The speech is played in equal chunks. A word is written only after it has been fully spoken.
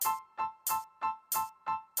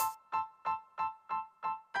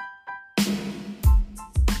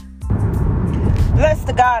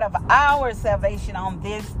the God of our salvation on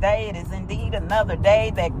this day. It is indeed another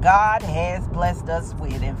day that God has blessed us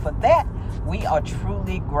with. And for that, we are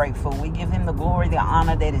truly grateful. We give him the glory, the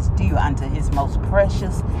honor that is due unto his most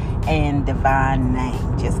precious and divine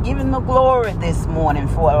name. Just give him the glory this morning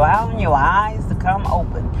for allowing your eyes to come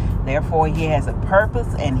open. Therefore, he has a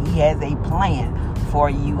purpose and he has a plan for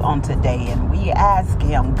you on today. And we ask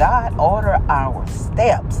him, God, order our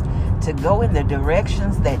steps to go in the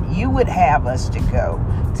directions that you would have us to go,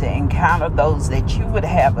 to encounter those that you would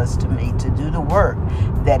have us to meet, to do the work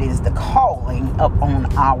that is the calling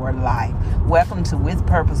upon our life. Welcome to With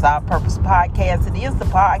Purpose, Our Purpose podcast. It is the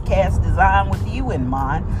podcast designed with you in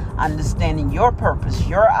mind, understanding your purpose,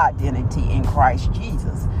 your identity in Christ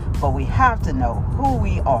Jesus. But we have to know who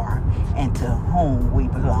we are and to whom we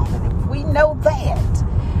belong. And if we know that,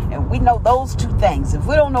 and we know those two things, if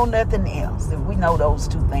we don't know nothing else, if we know those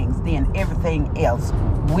two things, then everything else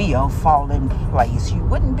will fall in place. You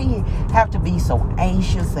wouldn't have to be so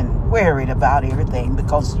anxious and worried about everything,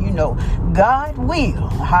 because you know God will,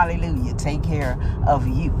 hallelujah, take care of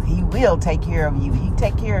you. He will take care of you. He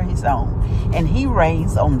take care of his own. And he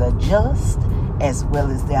reigns on the just as well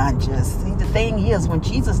as the unjust. See, the thing is, when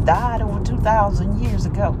Jesus died over 2,000 years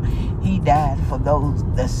ago, he died for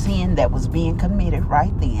the sin that was being committed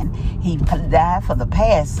right then. He died for the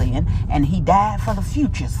past sin, and he died for the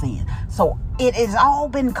future sin. So it has all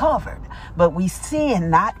been covered, but we sin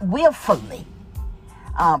not willfully.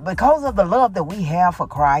 Because of the love that we have for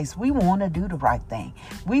Christ, we want to do the right thing.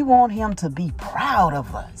 We want him to be proud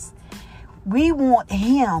of us. We want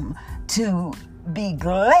him to be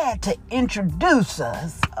glad to introduce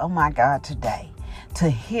us, oh my God, today to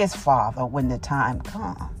his Father when the time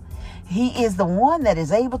comes. He is the one that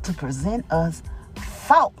is able to present us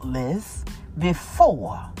faultless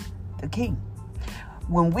before the King.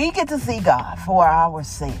 When we get to see God for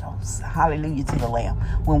ourselves, hallelujah to the Lamb,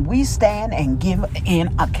 when we stand and give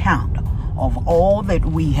an account of all that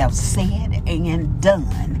we have said and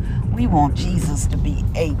done, we want Jesus to be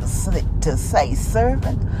able to say,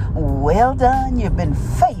 servant, well done. You've been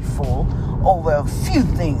faithful over a few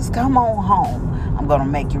things. Come on home. I'm going to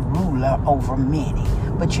make you ruler over many.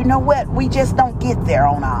 But you know what? We just don't get there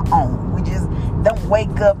on our own. We just don't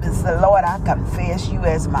wake up and say, Lord, I confess you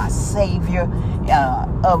as my Savior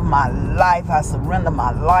of my life. I surrender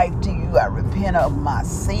my life to you. I repent of my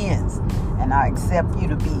sins. And I accept you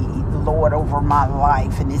to be the Lord over my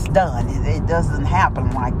life. And it's done. It doesn't happen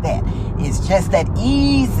like that. It's just that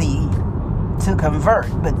easy to convert.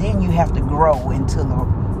 But then you have to grow into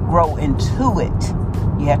it.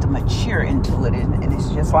 You have to mature into it. And it's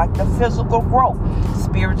just like the physical growth.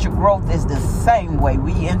 Spiritual growth is the same way.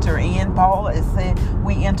 We enter in, Paul has said,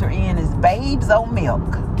 we enter in as babes on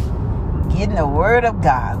milk. Getting the word of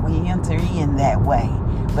God. We enter in that way.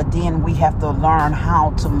 But then we have to learn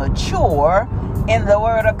how to mature in the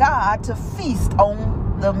word of God to feast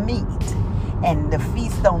on the meat. And to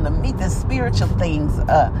feast on the meat, the spiritual things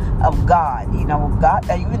of God. You know, God,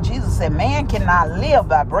 even Jesus said, man cannot live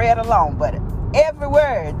by bread alone, but every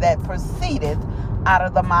word that proceedeth out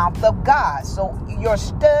of the mouth of God. So your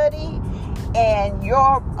study and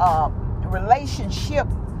your relationship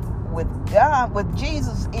with God, with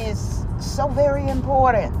Jesus, is so very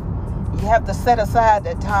important. You have to set aside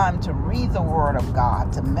that time to read the word of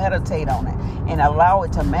God, to meditate on it, and allow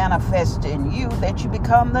it to manifest in you that you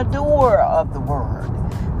become the doer of the word.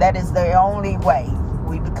 That is the only way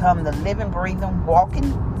we become the living, breathing,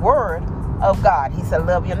 walking word of God. He said,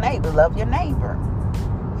 love your neighbor, love your neighbor.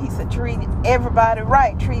 He said, treat everybody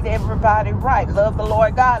right, treat everybody right. Love the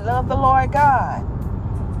Lord God, love the Lord God.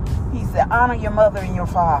 He said, honor your mother and your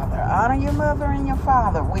father. Honor your mother and your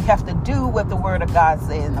father. We have to do what the word of God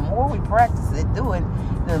says. And the more we practice it, do it,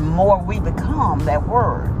 the more we become that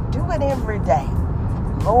word. Do it every day.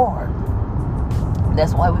 Lord.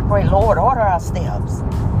 That's why we pray, Lord, order our steps.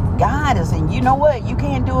 Guide us. And you know what? You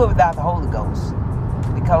can't do it without the Holy Ghost.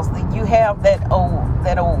 Because you have that old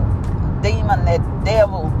demon, that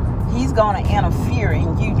devil. He's going to interfere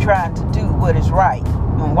in you trying to do what is right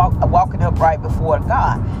and walking up right before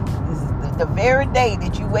God. This is the very day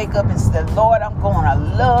that you wake up and say, Lord, I'm going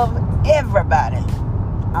to love everybody.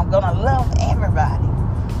 I'm going to love everybody.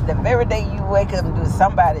 The very day you wake up and do it,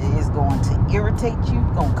 somebody is going to irritate you,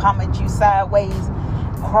 going to come at you sideways,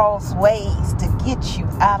 crossways to get you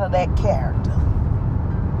out of that character.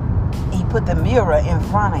 He put the mirror in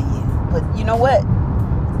front of you. But you know what?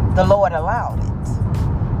 The Lord allowed it.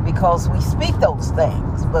 Because we speak those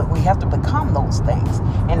things, but we have to become those things.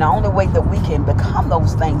 And the only way that we can become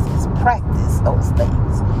those things is practice those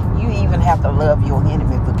things. You even have to love your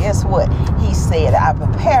enemy. But guess what? He said, I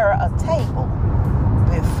prepare a table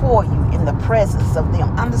before before you in the presence of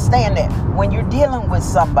them. Understand that when you're dealing with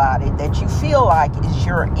somebody that you feel like is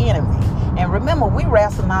your enemy, and remember, we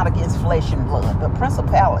wrestle not against flesh and blood, but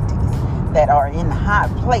principalities that are in high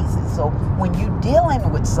places. So when you're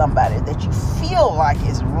dealing with somebody that you feel like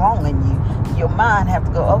is wronging you, your mind have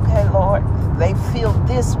to go, okay, Lord, they feel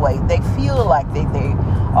this way. They feel like they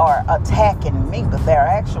are attacking me, but they're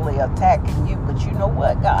actually attacking you. But you know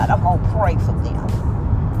what, God, I'm going to pray for them.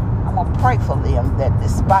 I'm going to pray for them that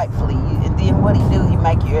despitefully you. And then what he do, he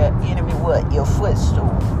make your enemy what? Your footstool.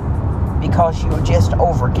 Because you just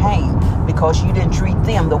overcame. Because you didn't treat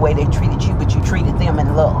them the way they treated you, but you treated them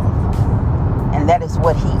in love. And that is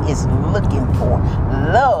what he is looking for.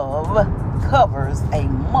 Love covers a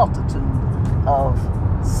multitude of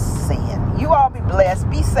sin. You all be blessed.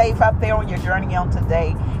 Be safe out there on your journey on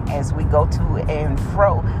today as we go to and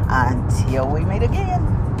fro until we meet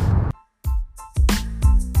again.